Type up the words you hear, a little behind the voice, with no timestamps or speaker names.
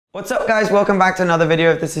What's up guys, welcome back to another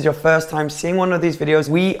video. If this is your first time seeing one of these videos,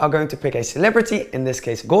 we are going to pick a celebrity, in this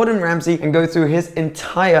case Gordon Ramsay, and go through his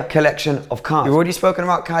entire collection of cars. We've already spoken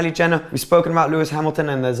about Kylie Jenner, we've spoken about Lewis Hamilton,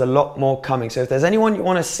 and there's a lot more coming. So if there's anyone you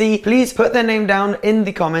want to see, please put their name down in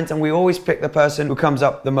the comments, and we always pick the person who comes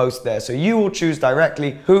up the most there. So you will choose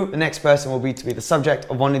directly who the next person will be to be the subject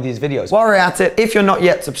of one of these videos. While we're at it, if you're not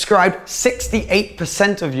yet subscribed,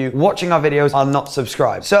 68% of you watching our videos are not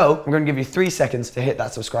subscribed. So I'm going to give you 3 seconds to hit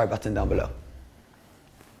that subscribe button down below.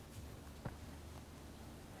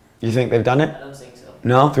 You think they've done it? I don't think so.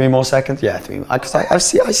 No? 3 more seconds? Yeah, 3 more. I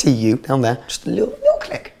see you down there. Just a little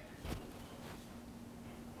click.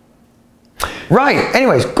 Right,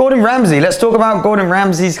 anyways, Gordon Ramsay. Let's talk about Gordon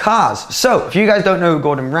Ramsay's cars. So, if you guys don't know who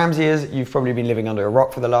Gordon Ramsay is, you've probably been living under a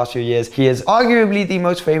rock for the last few years. He is arguably the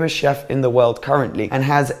most famous chef in the world currently and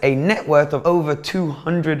has a net worth of over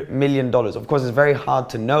 $200 million. Of course, it's very hard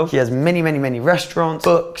to know. He has many restaurants,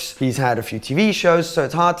 books. He's had a few TV shows, so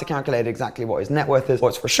it's hard to calculate exactly what his net worth is.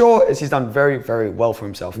 What's for sure is he's done very well for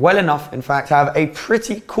himself. Well enough, in fact, to have a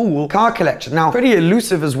pretty cool car collection. Now, pretty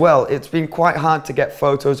elusive as well. It's been quite hard to get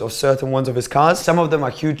photos of certain ones of his cars. Some of them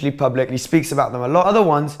are hugely public. He speaks about them a lot. Other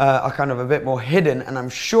ones are kind of a bit more hidden, and I'm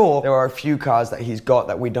sure there are a few cars that he's got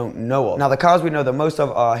that we don't know of. Now, the cars we know the most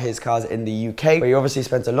of are his cars in the UK, but he obviously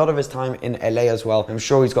spends a lot of his time in LA as well. I'm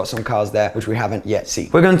sure he's got some cars there which we haven't yet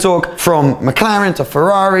seen. We're going to talk from McLaren to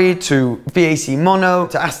Ferrari to VAC Mono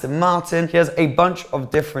to Aston Martin. He has a bunch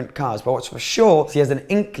of different cars, but what's for sure is he has an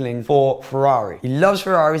inkling for Ferrari. He loves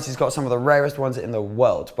Ferraris. He's got some of the rarest ones in the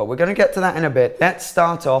world, but we're going to get to that in a bit. Let's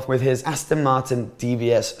start off with his Aston Martin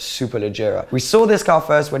DBS Superleggera. We saw this car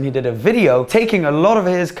first when he did a video taking a lot of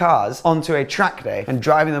his cars onto a track day and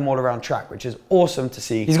driving them all around track, which is awesome to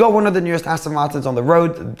see. He's got one of the newest Aston Martins on the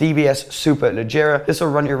road, the DBS Superleggera. This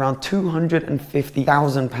will run you around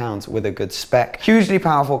 250,000 pounds with a good spec. Hugely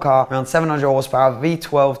powerful car, around 700 horsepower,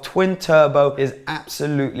 V12 twin turbo, is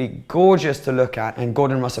absolutely gorgeous to look at, and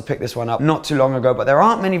Gordon must have picked this one up not too long ago, but there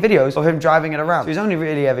aren't many videos of him driving it around. So he's only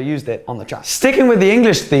really ever used it on the track. Sticking with the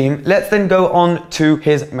English theme, let's then go on to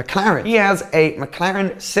his McLaren. He has a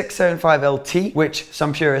McLaren 675 LT, which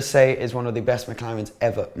some purists say is one of the best McLarens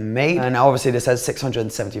ever made. And obviously this has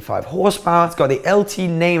 675 horsepower. It's got the LT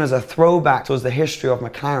name as a throwback towards the history of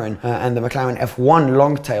McLaren and the McLaren F1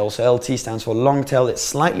 Longtail. So LT stands for Longtail. It's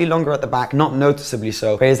slightly longer at the back, not noticeably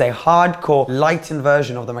so, but it is a hardcore lightened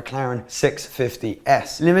version of the McLaren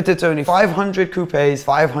 650S. Limited to only 500 coupes,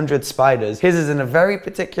 500 spiders. His is in a very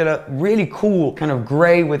particular, really cool kind of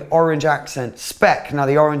gray with orange accent spec. Now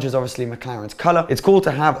the orange is obviously McLaren's color. It's cool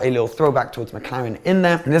to have a little throwback towards McLaren in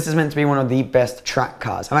there, and this is meant to be one of the best track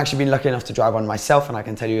cars. I've actually been lucky enough to drive one myself, and I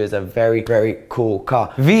can tell you it's a very cool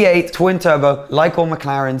car. V8 twin turbo, like all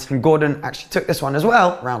McLarens, and Gordon actually took this one as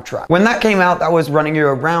well around track. When that came out, that was running you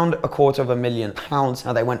around £250,000.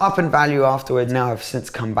 Now they went up in value afterwards, now have since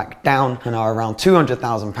come back down and are around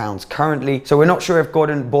 £200,000 currently. So we're not sure if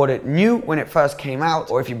Gordon bought it new when it first came out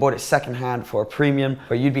or if you bought it secondhand for a premium,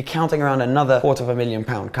 but you'd be counting around another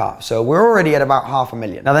 £250,000 car. So we're already at about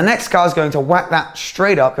 £500,000. Now the next car is going to whack that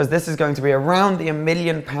straight up, because this is going to be around the £1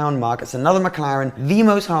 million mark. It's another McLaren, the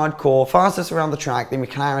most hardcore, fastest around the track, the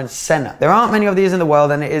McLaren Senna. There aren't many of these in the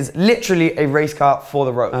world, and it is literally a race car for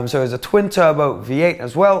the road. So it's a twin turbo V8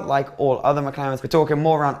 as well, like all other McLarens. We're talking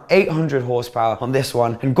more around 800 horsepower on this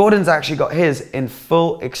one, and Gordon's actually got his in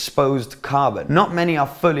full exposed carbon. Not many are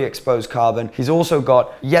fully exposed carbon. He's also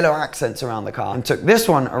got yellow accents around the car and took this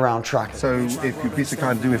one around track. So if you please to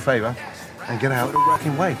kind of do me a favour and get out of the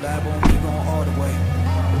fucking way.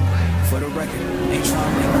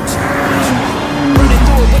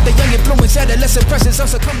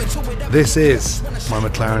 This is my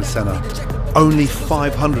McLaren Senna. Only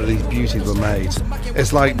 500 of these beauties were made.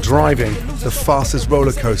 It's like driving the fastest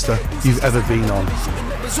roller coaster you've ever been on.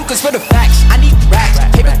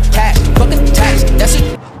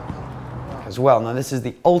 As well. Now this is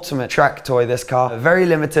the ultimate track toy, this car. Very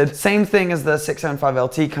limited. Same thing as the 675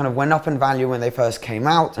 LT, kind of went up in value when they first came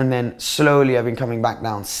out and then slowly have been coming back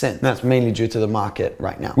down since. That's mainly due to the market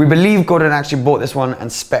right now. We believe Gordon actually bought this one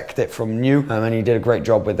and spec'd it from new, and he did a great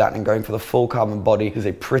job with that, and going for the full carbon body is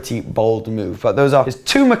a pretty bold move. But those are his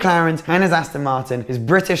 2 McLarens and his Aston Martin, his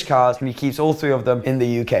British cars, and he keeps all 3 of them in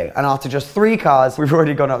the UK. And after just 3 cars, we've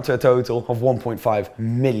already gone up to a total of £1.5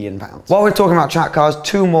 million. While we're talking about track cars,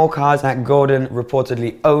 2 more cars that Gordon Gordon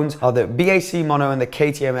reportedly owns are the BAC Mono and the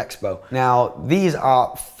KTM Expo. Now, these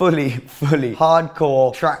are fully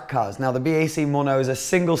hardcore track cars. Now, the BAC Mono is a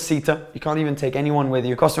single-seater. You can't even take anyone with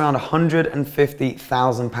you. It costs around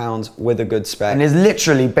 £150,000 with a good spec, and is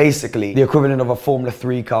literally basically the equivalent of a Formula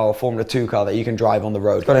 3 car or Formula 2 car that you can drive on the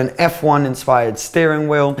road. It's got an F1 inspired steering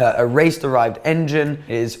wheel, a race-derived engine.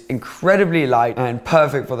 It is incredibly light and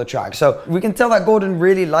perfect for the track. So we can tell that Gordon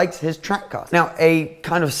really likes his track cars. Now, a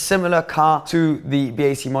kind of similar car to the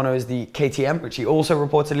BAC Mono is the KTM, which he also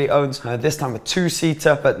reportedly owns. This time a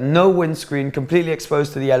two-seater, but no windscreen, completely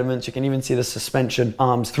exposed to the elements. You can even see the suspension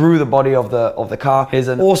arms through the body of the car. It's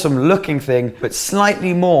an awesome looking thing, but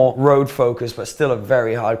slightly more road focused, but still a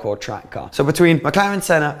very hardcore track car. So between McLaren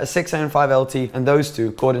Senna, a 605 LT, and those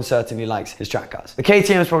two, Gordon certainly likes his track cars. The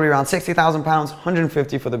KTM is probably around £60,000,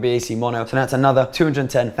 150 for the BAC Mono, so that's another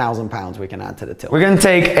 £210,000 we can add to the till. We're going to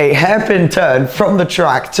take a hairpin turn from the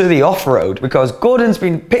track to the off-road because Gordon's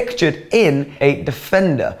been pictured in a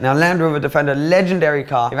Defender. Now, Land Rover Defender, legendary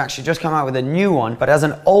car. They've actually just come out with a new one, but as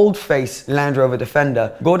an old face Land Rover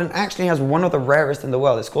Defender, Gordon actually has one of the rarest in the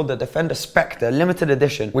world. It's called the Defender Spectre Limited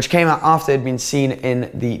Edition, which came out after it had been seen in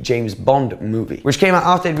the James Bond movie, which came out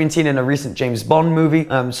after it had been seen in a recent James Bond movie.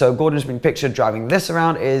 So Gordon's been pictured driving this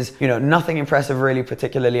around. Is, you know, nothing impressive really,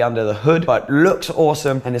 particularly under the hood, but looks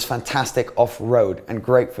awesome and is fantastic off-road and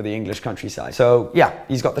great for the English countryside. So yeah,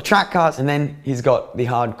 he's got the track cars and then he's got the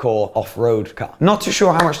hardcore off-road car. Not too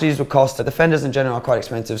sure how much these will cost. The Defenders in general are quite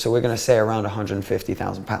expensive, so we're going to say around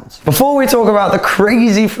 £150,000. Before we talk about the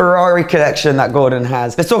crazy Ferrari collection that Gordon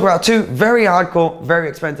has, let's talk about two very hardcore, very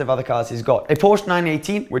expensive other cars he's got. A Porsche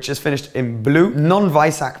 918, which is finished in blue,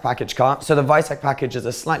 non-Weissach package car. So the Weissach package is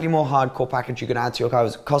a slightly more hardcore package you can add to your car.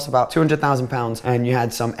 It costs about £200,000, and you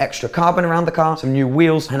had some extra carbon around the car, some new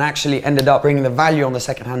wheels, and actually ended up bringing the value on the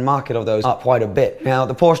second-hand market of those up quite a bit. Now,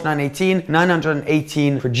 the Porsche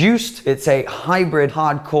 918 produced. It's a hybrid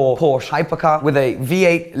hardcore Porsche hypercar with a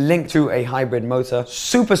V8 linked to a hybrid motor.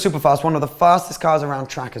 Super fast, one of the fastest cars around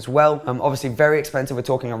track as well. Obviously very expensive. We're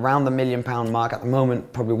talking around the £1 million mark at the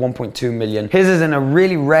moment, probably 1.2 million. His is in a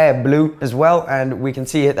really rare blue as well, and we can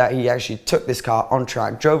see that he actually took this car on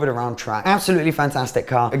track, drove it around track. Absolutely fantastic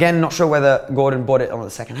car. Again, not sure whether Gordon bought it on the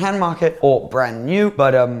second-hand market or brand new,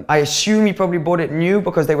 but I assume he probably bought it new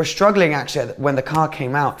because they were struggling actually when the car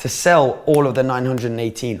came out to sell all of the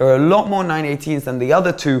 918. There are a lot more 918s than the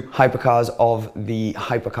other two hypercars of the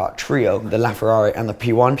hypercar trio, the LaFerrari and the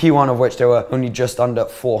P1. P1 of which there were only just under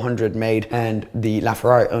 400 made, and the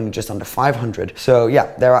LaFerrari only just under 500. So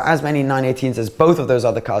yeah, there are as many 918s as both of those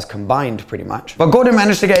other cars combined pretty much. But Gordon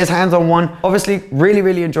managed to get his hands on one. Obviously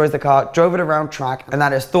really enjoys the car, drove it around track, and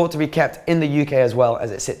that is thought to be kept in the UK as well,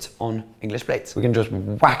 as it sits on English plates. We can just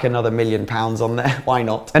whack another £1 million on there. Why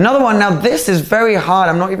not? Another one. Now this is very hard.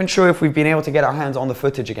 I'm not even sure if we've been able to get our hands on the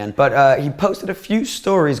footage again, but he posted a few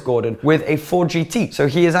stories, Gordon, with a Ford GT. So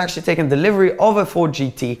he has actually taken delivery of a Ford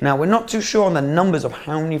GT. Now we're not too sure on the numbers of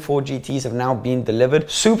how many Ford GTs have now been delivered.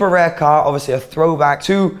 Super rare car, obviously a throwback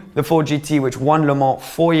to the Ford GT, which won Le Mans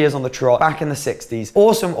 4 years on the trot back in the 60s.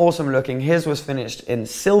 Awesome looking. His was finished in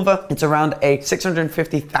silver. It's around a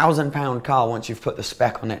 £650,000 car once you've put the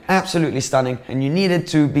spec on it. Absolutely stunning, and you needed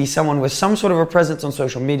to be someone with some sort of a presence on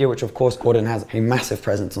social media, which of course Gordon has a massive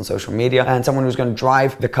presence on social media, and someone who's going to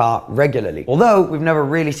drive the car regularly. Although we've never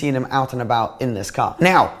really seen him out and about in this car.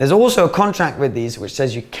 Now, there's also a contract with these which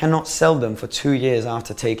says you cannot sell them for 2 years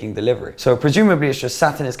after taking delivery. So presumably it's just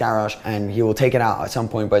sat in his garage and he will take it out at some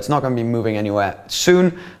point, but it's not going to be moving anywhere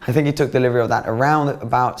soon. I think he took delivery of that around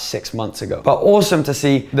about 6 months ago. But awesome to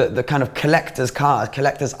see the kind of collector's cars,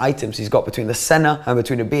 collector's items he's got between the Senna and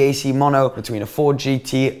between a BAC Mono, between a Ford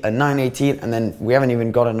GT, a 918, and then we haven't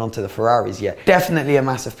even gotten onto the Ferraris yet. Definitely a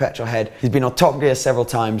massive petrol head. He's been on Top Gear several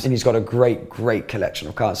times and he's got a great collection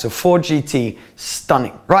of cars. So Ford GT,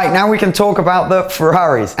 stunning. Right, now we can talk about the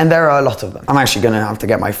Ferraris, and there are a lot of them. I'm actually gonna have to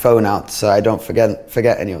get my phone out so I don't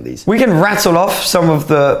forget any of these. We can rattle off some of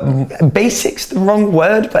the basics, the wrong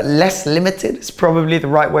word, but less limited is probably the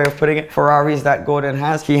right way of putting it. Ferraris that Gordon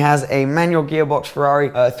has. He has a manual gearbox Ferrari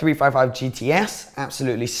 355 GTS,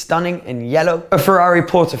 absolutely stunning in yellow. A Ferrari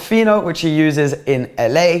Portofino, which he uses in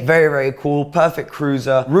LA. Very cool, perfect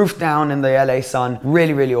cruiser, roof down in the LA sun.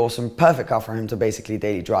 Really awesome, perfect car for him to basically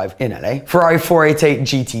daily drive in LA. Ferrari 488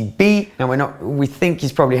 GTB. Now we think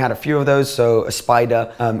he's probably had a few of those, so a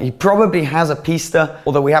Spider. He probably has a Pista,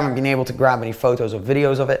 although we haven't been able to grab any photos or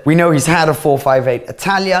videos of it. We know he's had a 458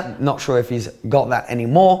 Italia, not sure if he's got that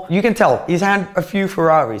anymore. You can tell he's had a few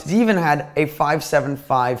Ferraris. He's even had a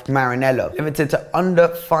 575 Maranello, limited to under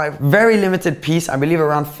 5, very limited piece. I believe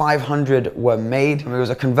around 500 were made. It was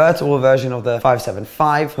a convertible version of the 575.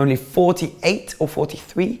 45, only 48 or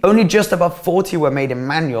 43. Only just above 40 were made in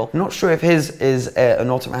manual. I'm not sure if his is an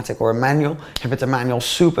automatic or a manual. If it's a manual,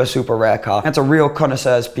 super rare car. That's a real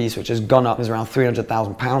connoisseur's piece, which has gone up. It's around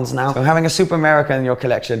 £300,000 now. So having a Super America in your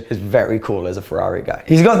collection is very cool as a Ferrari guy.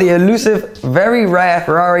 He's got the elusive, very rare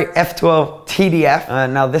Ferrari F12 TDF.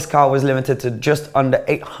 Now this car was limited to just under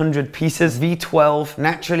 800 pieces. V12,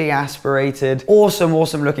 naturally aspirated,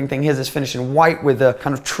 awesome looking thing. Here's this finish in white with a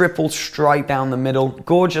kind of triple stripe down the middle.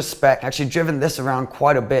 Gorgeous spec. Actually driven this around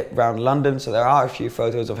quite a bit around London, so there are a few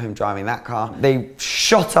photos of him driving that car. They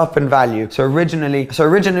shot up in value. So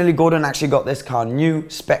originally Gordon actually got this car new,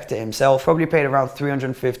 spec'd it himself, probably paid around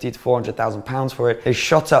 350 to 400,000 pounds for it. They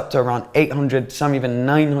shot up to around 800, some even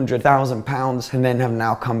 900,000 pounds, and then have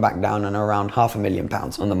now come back down and around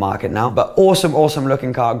 £500,000 on the market now. But awesome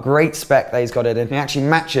looking car, great spec that he's got it in. It actually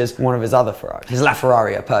matches one of his other Ferraris, his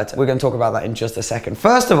LaFerrari Aperta. We're going to talk about that in just a second.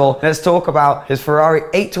 First of all, let's talk about his Ferrari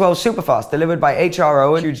 812 Superfast, delivered by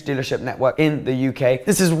HRO, a huge dealership network in the UK.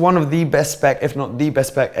 This is one of the best spec, if not the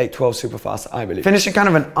best spec 812 Superfast, I believe. Finishing kind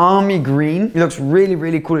of an army green. It looks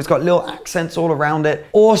really cool. It's got little accents all around it.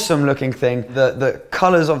 Awesome looking thing. The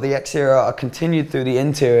colors of the exterior are continued through the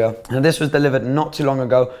interior. And this was delivered not too long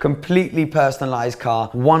ago. Completely personalized car,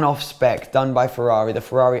 one-off spec done by Ferrari, the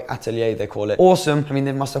Ferrari Atelier they call it. Awesome. I mean,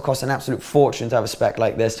 it must have cost an absolute fortune to have a spec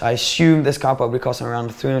like this. I assume this car probably cost around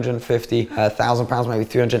 £350,000, maybe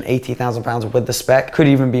 £380,000 with the spec. Could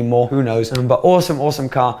even be more, who knows. But awesome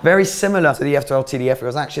car. Very similar to the F12 TDF. It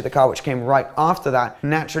was actually the car which came right after that,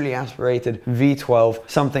 naturally aspirated V12,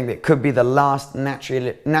 something that could be the last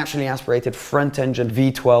naturally aspirated front engine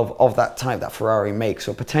V12 of that type that Ferrari makes,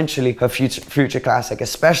 or potentially a future classic,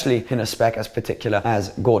 especially in a spec as particular as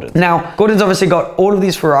Gordon. Now, Gordon's obviously got all of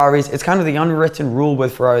these Ferraris. It's kind of the unwritten rule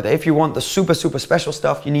with Ferrari that if you want the super special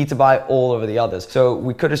stuff, you need to buy all of the others. So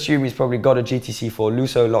we could assume he's probably got a GTC4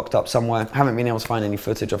 Lusso locked up somewhere. Haven't been able to find any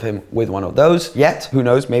footage of him with one of those yet. Who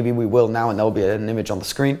knows, maybe we will now and there'll be an image on the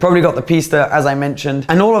screen. Probably got the Pista, as I mentioned,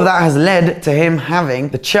 and all of that has led to him having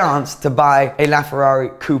the chance to buy a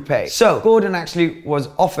LaFerrari coupe. So Gordon actually was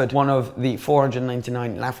offered one of the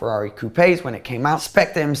 499 LaFerrari coupes when it came out,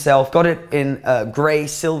 spec'd it himself, got it in grey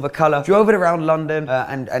silver color, drove it around London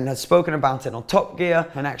and has spoken about it on Top Gear,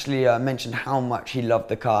 and actually mentioned how much he loved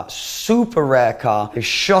the car. Super rare car. It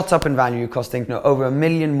shot up in value, costing over £1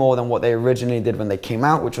 million more than what they originally did when they came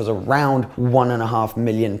out, which was around £1.5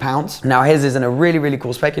 million. Now his is in a really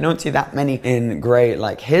cool spec. You don't see that many in grey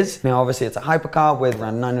like his. Now obviously it's a hypercar with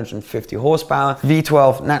around 950 horsepower,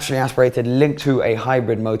 V12 naturally aspirated, linked to a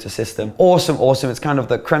hybrid motor system. Awesome. It's kind of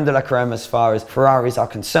the creme de la creme as far as Ferraris are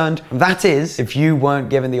concerned. That is, if you weren't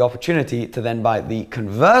given the opportunity to then buy the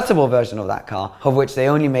convertible version of that car, of which they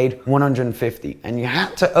only made 150, and you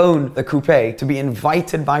had to own the coupe to be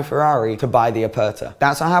invited by Ferrari to buy the Aperta.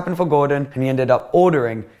 That's what happened for Gordon, and he ended up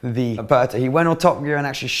ordering the Aperta. He went on Top Gear and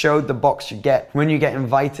actually showed the box you get when you get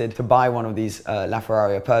invited to buy one of these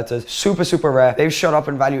LaFerrari Apertas. Super rare. They've shot up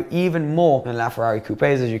in value even more than LaFerrari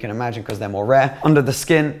coupes, as you can imagine, because they're more rare. Under the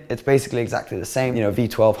skin, it's basically exactly the same.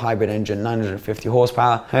 V12 hybrid engine, 950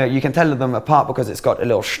 horsepower. You can tell them apart because it's got a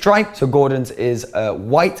little stripe. So Gordon's is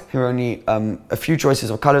white. There are only a few choices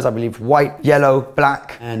of colors, I believe: white, yellow,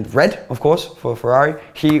 black, and red, of course, for Ferrari.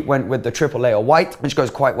 He went with the triple layer white, which goes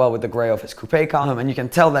quite well with the grey of his coupe car. And you can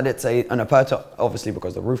tell that it's an Aperta, obviously,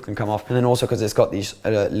 because the roof can come off, and then also because it's got these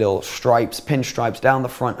little stripes, pin stripes down the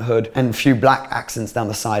front hood, and a few black accents down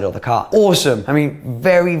the side of the car. Awesome. I mean,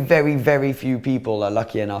 very few people are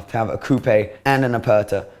lucky enough to have a coupe and an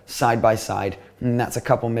Aperta side by side. And that's a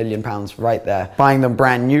couple £1 million right there. Buying them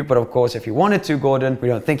brand new, but of course, if he wanted to, Gordon, we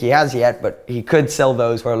don't think he has yet, but he could sell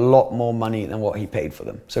those for a lot more money than what he paid for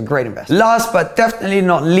them. So great investment. Last but definitely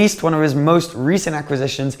not least, one of his most recent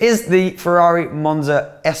acquisitions is the Ferrari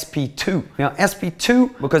Monza SP2. Now,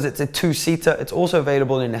 SP2, because it's a two-seater, it's also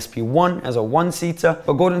available in SP1 as a one-seater,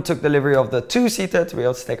 but Gordon took delivery of the two-seater to be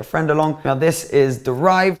able to take a friend along. Now, this is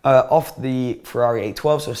derived off the Ferrari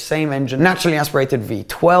 812, so same engine, naturally aspirated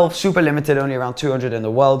V12, super limited, only around 200 in the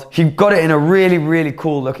world. He got it in a really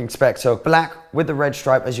cool looking spec. So black with the red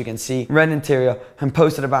stripe, as you can see, red interior, and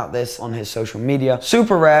posted about this on his social media.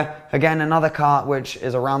 Super rare. Again, another car which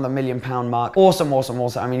is around the £1 million mark. Awesome.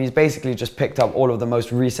 I mean, he's basically just picked up all of the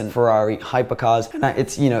most recent Ferrari hypercars, and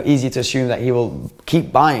it's easy to assume that he will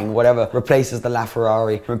keep buying whatever replaces the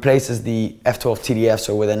LaFerrari, replaces the F12 TDF,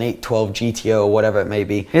 so with an 812 GTO or whatever it may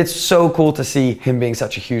be. It's so cool to see him being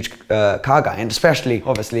such a huge car guy, and especially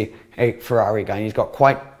obviously a Ferrari guy. And he's got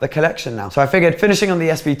quite the collection now. So I figured finishing on the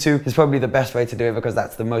SB2 is probably the best way to do it because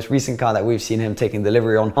that's the most recent car that we've seen him taking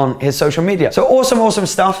delivery on his social media. So awesome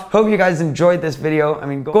stuff. Hope you guys enjoyed this video. I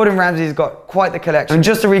mean, Gordon Ramsay's got quite the collection. And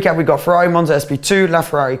just to recap, we got Ferrari Monza SB2,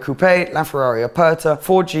 LaFerrari Coupe, LaFerrari Aperta,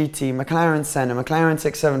 Ford GT, McLaren Senna, McLaren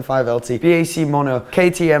 675 LT, BAC Mono,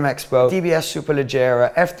 KTM Expo, DBS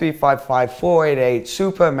Superleggera, F355, 488,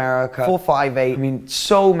 Super America, 458. I mean,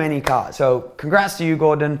 so many cars. So congrats to you,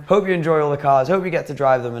 Gordon. Hope you enjoy all the cars. Hope you get to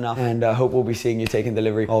drive them enough. And hope we'll be seeing you taking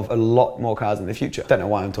delivery of a lot more cars in the future. Don't know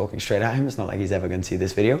why I'm talking straight at him. It's not like he's ever going to see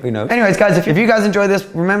this video. Who knows? Anyways, guys, if you guys enjoyed this,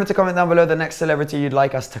 remember to comment down below the next celebrity you'd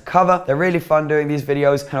like us to cover. They're really fun doing these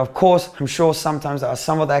videos. And of course, I'm sure sometimes there are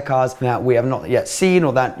some of their cars that we have not yet seen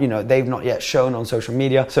or that, you know, they've not yet shown on social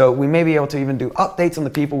media. So we may be able to even do updates on the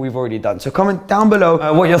people we've already done. So comment down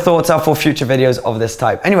below what your thoughts are for future videos of this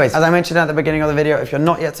type. Anyways, as I mentioned at the beginning of the video, if you're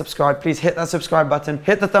not yet subscribed, please hit that subscribe button,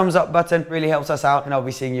 hit the thumbs up button, really helps us out, and I'll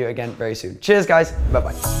be seeing you again very soon. Cheers, guys.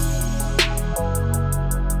 Bye-bye.